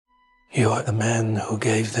You are the man who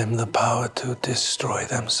gave them the power to destroy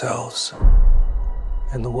themselves.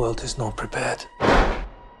 And the world is not prepared. 8,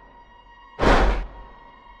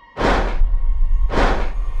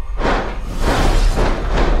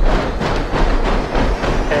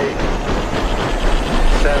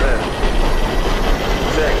 7,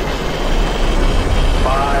 6,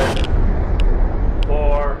 5,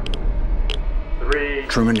 4, 3.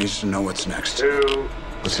 Truman needs to know what's next. 2.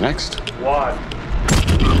 What's next? 1.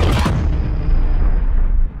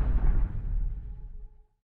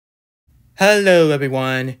 Hello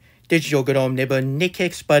everyone, this is your good old neighbor Nick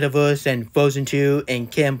X Spider-Verse and Frozen 2 and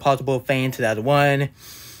Kim Possible Fan 2001.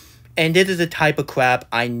 And this is the type of crap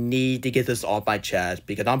I need to get this off my chest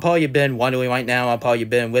because I'm probably been wondering right now, I'm probably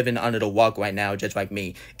been living under the rock right now just like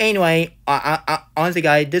me. Anyway, honestly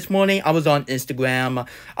guys, this morning I was on Instagram,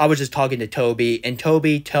 I was just talking to Toby and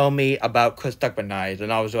Toby told me about Chris Stuckmann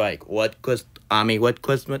and I was like, what Chris Stuckmann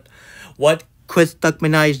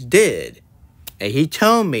did? And he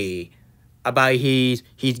told me about he's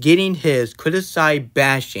getting his criticized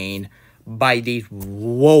bashing by these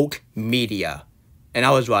woke media. And I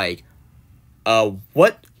was like,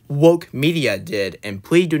 what woke media did? And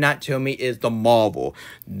please do not tell me it's the Marvel.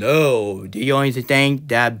 No, do you honestly think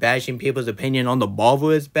that bashing people's opinion on the Marvel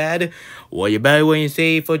is bad? Well, you better wait and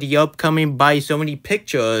see for the upcoming Buy So Many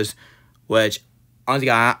Pictures, which honestly,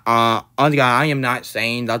 I am not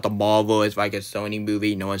saying that the Marvel is like a Sony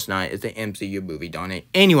movie. No, it's not. It's an MCU movie, darn it.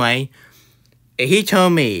 Anyway, he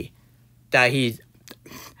told me that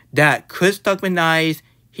Chris Stuckmann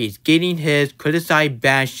he's getting his criticized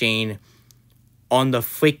bashing on the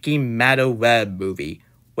freaking Matter Web movie,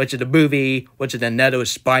 which is another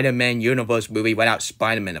Spider-Man universe movie without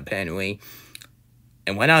Spider-Man apparently.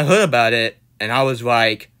 And when I heard about it, and I was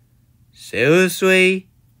like, seriously,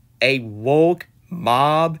 a woke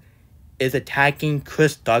mob is attacking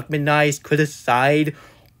Chris Stuckmann's criticized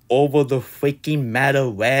over the freaking Matter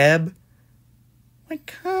Web?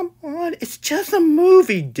 Like, come on, it's just a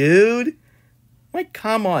movie, dude. Like,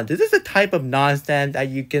 come on, this is the type of nonsense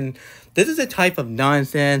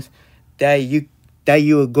that you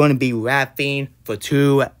are going to be rapping for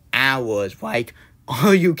 2 hours. Like,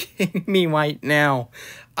 are you kidding me right now?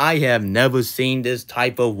 I have never seen this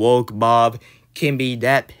type of woke mob can be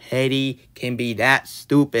that petty, can be that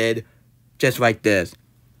stupid, just like this.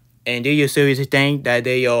 And do you seriously think that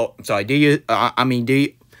do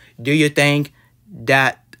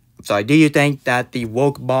you think that the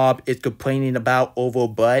woke mob is complaining about over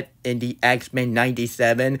butt in the X-Men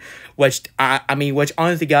 97, which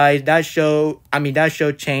honestly guys, that show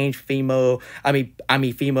changed female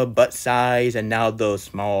butt size and now they're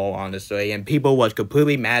small, honestly, and people was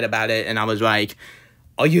completely mad about it, and I was like,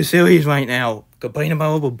 are you serious right now? Complaining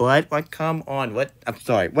about over butt? What? Come on. What? I'm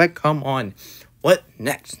sorry. What? Come on. What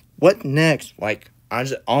next? What next? Like,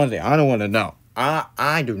 honestly, I don't want to know.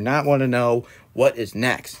 I do not want to know what is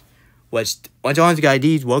next. What's honestly, guys,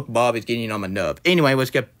 these woke mob is getting on my nerve. Anyway, let's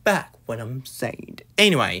get back what I'm saying.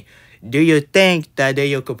 Anyway, do you think that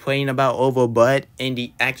they are complaining about over butt in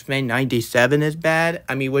the X-Men 97 is bad?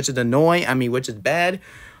 Which is annoying? Which is bad?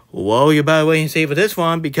 Well, you better wait and see for this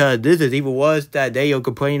one, because this is even worse that they are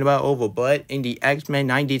complaining about over butt in the X-Men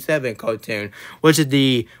 97 cartoon, which is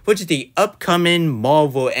the upcoming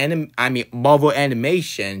Marvel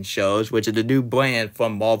animation shows, which is the new brand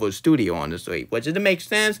from Marvel Studio, honestly, which doesn't make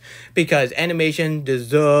sense because animation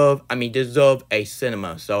deserve a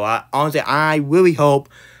cinema. So I really hope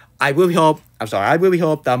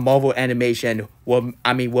that Marvel animation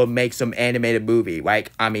will make some animated movie,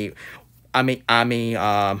 like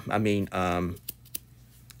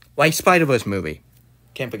like Spider-Verse movie.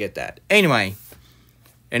 Can't forget that. Anyway,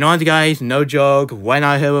 and honestly guys, no joke, when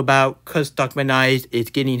I heard about Chris Stuckmann is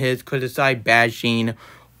getting his criticized bashing,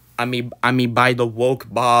 by the woke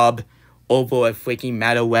mob over a freaking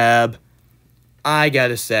Matter Web, I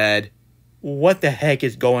gotta say, what the heck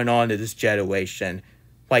is going on in this generation?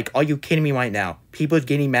 Like, are you kidding me right now? People's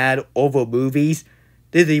getting mad over movies?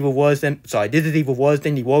 This is even worse than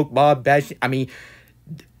the woke mob bashing.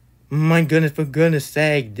 My goodness, for goodness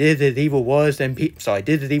sake, this is even worse than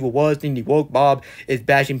the woke mob is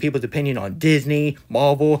bashing people's opinion on Disney,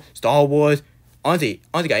 Marvel, Star Wars. Honestly,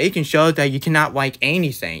 guys, it can show that you cannot like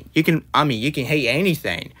anything. You can hate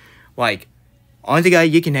anything. Like, honestly,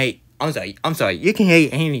 guys, you can hate. You can hate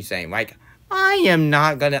anything. Like, I am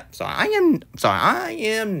not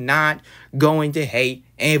going to hate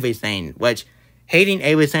everything. Which, hating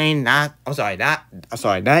everything, that is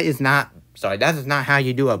not how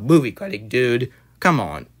you do a movie critic, dude. Come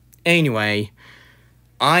on. Anyway,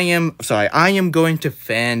 I am going to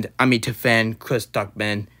defend Chris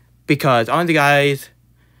Stuckmann because, honestly guys,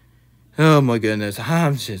 Oh my goodness,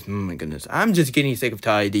 I'm just getting sick of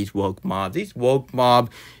tired of these woke mobs. These woke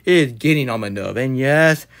mob is getting on my nerve. And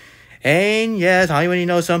yes, I already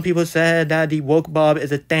know some people said that the woke mob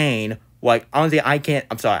is a thing. Like, honestly, I can't,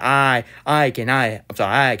 I'm sorry, I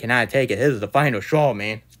cannot take it. This is the final straw,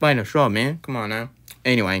 man. It's the final straw, man. Come on now.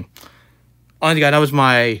 Anyway. Honestly, guys, that was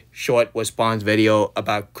my short response video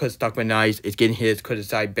about Chris Stuckmann is getting his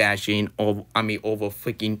criticized bashing over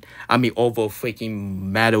freaking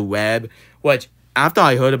Meta Web. Which, after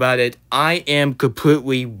I heard about it, I am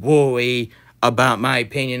completely worried about my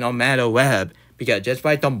opinion on Meta Web. Because just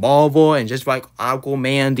like the Marvel and just like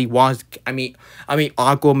Aquaman,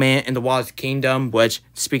 Aquaman and the Lost Kingdom, which,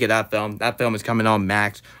 speak of that film is coming on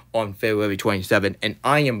Max on February 27th, and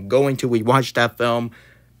I am going to rewatch that film.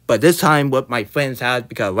 But this time with my friend's house,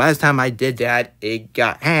 because last time I did that, it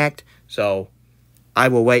got hacked. So I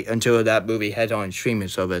will wait until that movie heads on streaming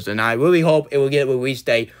service. And I really hope it will get a release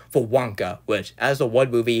date for Wonka, which as the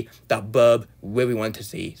one movie that Bub really wanted to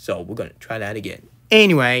see. So we're going to try that again.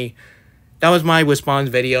 Anyway, that was my response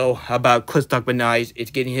video about Chris Stuckmann.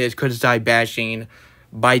 It's getting his criticized bashing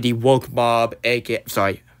by the woke mob, aka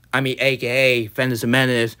Fantasy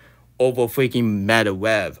Menace, over freaking Meta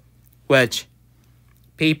Web. Which,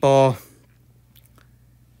 people,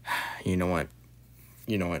 you know what,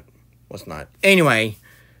 what's not. Anyway,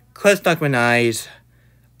 Chris Stuckmann,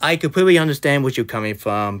 I completely understand what you're coming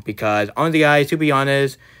from, because honestly, guys, to be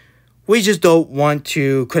honest, we just don't want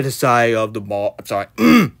to criticize of the ball,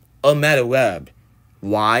 of Meta Web.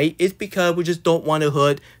 Why? It's because we just don't want to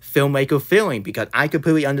hurt filmmaker feeling, because I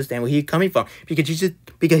completely understand where he's coming from, because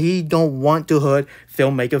he don't want to hurt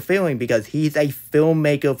filmmaker feeling, because he's a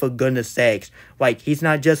filmmaker, for goodness sakes. Like, he's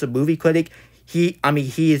not just a movie critic, he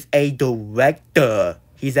is a director.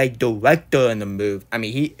 He's a director in the movie.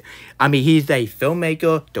 He's a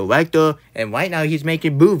filmmaker, director, and right now he's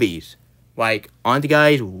making movies. Like, honestly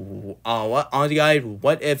guys,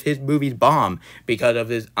 what if his movies bomb because of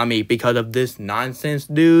this nonsense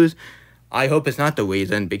news? I hope it's not the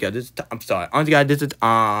reason, because this is the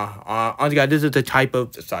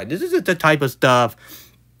type of stuff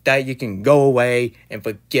that you can go away and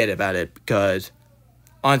forget about it, because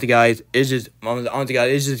honestly guys, it's just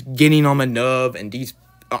getting on my nerve, and these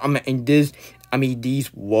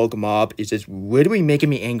woke mob is just literally making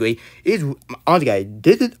me angry. Honestly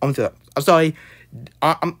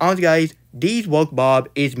guys, these woke mob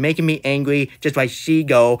is making me angry, just like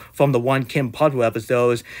She-Go from the one Kim Possible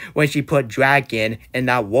episodes, when she put dragon in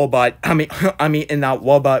that robot, in that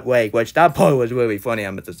robot leg, which that part was really funny,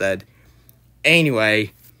 I must have said.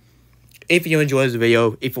 Anyway, if you enjoyed this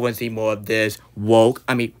video, if you want to see more of this woke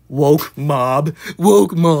mob,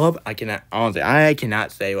 I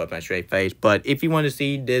cannot say it with my straight face, but if you want to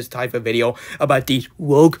see this type of video about these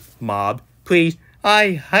woke mob, please,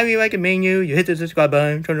 I highly recommend you hit the subscribe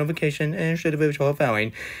button, turn notification, and share the video to all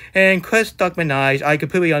following. And Chris Stuckmann, I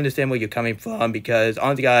completely understand where you're coming from, because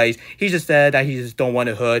honestly guys, he just said that he just don't want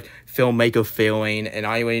to hurt filmmaker feeling, and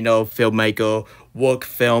I already know filmmaker work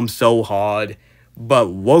film so hard. But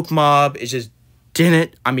woke mob is just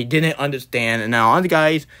didn't understand. And now, honestly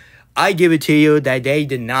guys, I give it to you that they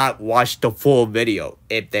did not watch the full video.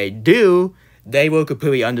 If they do, they will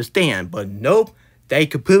completely understand. But nope, they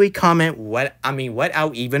completely comment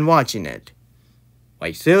without even watching it.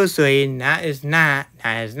 Like, seriously, that is not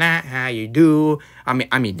how you do.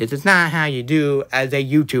 This is not how you do as a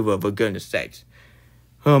YouTuber, for goodness sakes.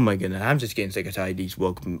 Oh my goodness, I'm just getting sick and tired of these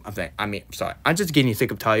woke, I'm just getting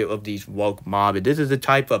sick and tired of these woke mob. This is the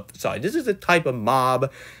type of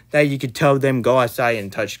mob that you could tell them go outside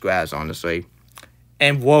and touch grass, honestly.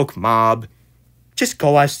 And woke mob, just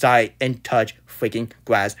go outside and touch freaking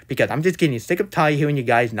grass, because I'm just getting sick of tired hearing you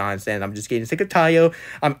guys nonsense. I'm just getting sick of tired.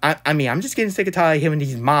 I'm just getting sick of tired hearing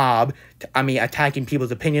these mob, attacking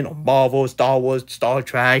people's opinion on Marvel, Star Wars, Star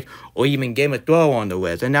Trek, or even Game of Thrones on the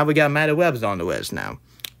list. And now we got Meta Webs on the list now.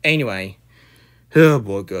 Anyway, oh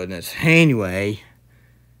boy, goodness. Anyway,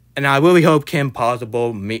 and I really hope I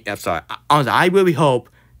really hope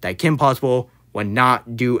that Kim Possible will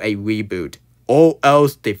not do a reboot, or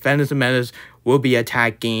else the Fantasy Menace will be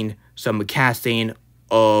attacking some casting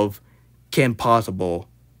of Kim Possible.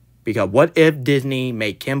 Because what if Disney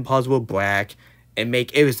make Kim Possible black and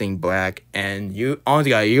make everything black, and you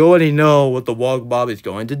already know what the woke mob is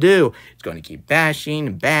going to do. It's going to keep bashing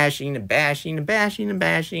and bashing and bashing and bashing and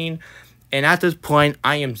bashing. And at this point,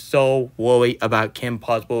 I am so worried about Kim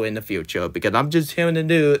Possible in the future, because I'm just hearing the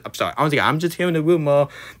news. I'm just hearing the rumor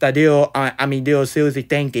that they're seriously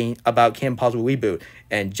thinking about Kim Possible reboot.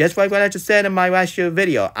 And just like what I just said in my last year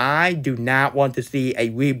video, I do not want to see a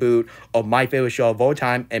reboot of my favorite show of all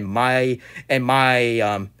time and my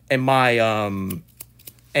my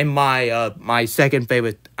second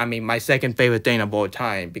favorite. I mean, my second favorite thing of all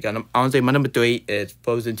time. Because honestly, my number 3 is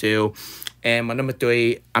Frozen 2, and my number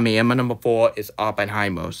 4 is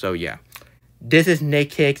Oppenheimer. So yeah, this is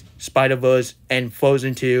Nick Hicks, Spider-Verse, and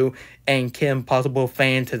Frozen 2, and Kim Possible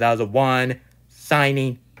Fan 2001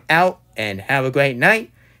 signing out. And have a great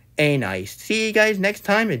night. And I see you guys next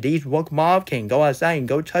time. And these woke mob can go outside and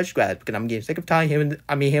go touch grass, because I'm getting sick of time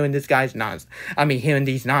hearing this guy's nonsense. Hearing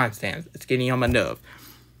these nonsense. It's getting on my nerve.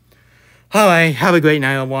 Alright, have a great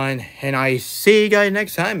night, everyone. And I see you guys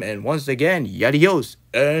next time. And once again, adios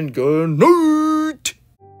and good night.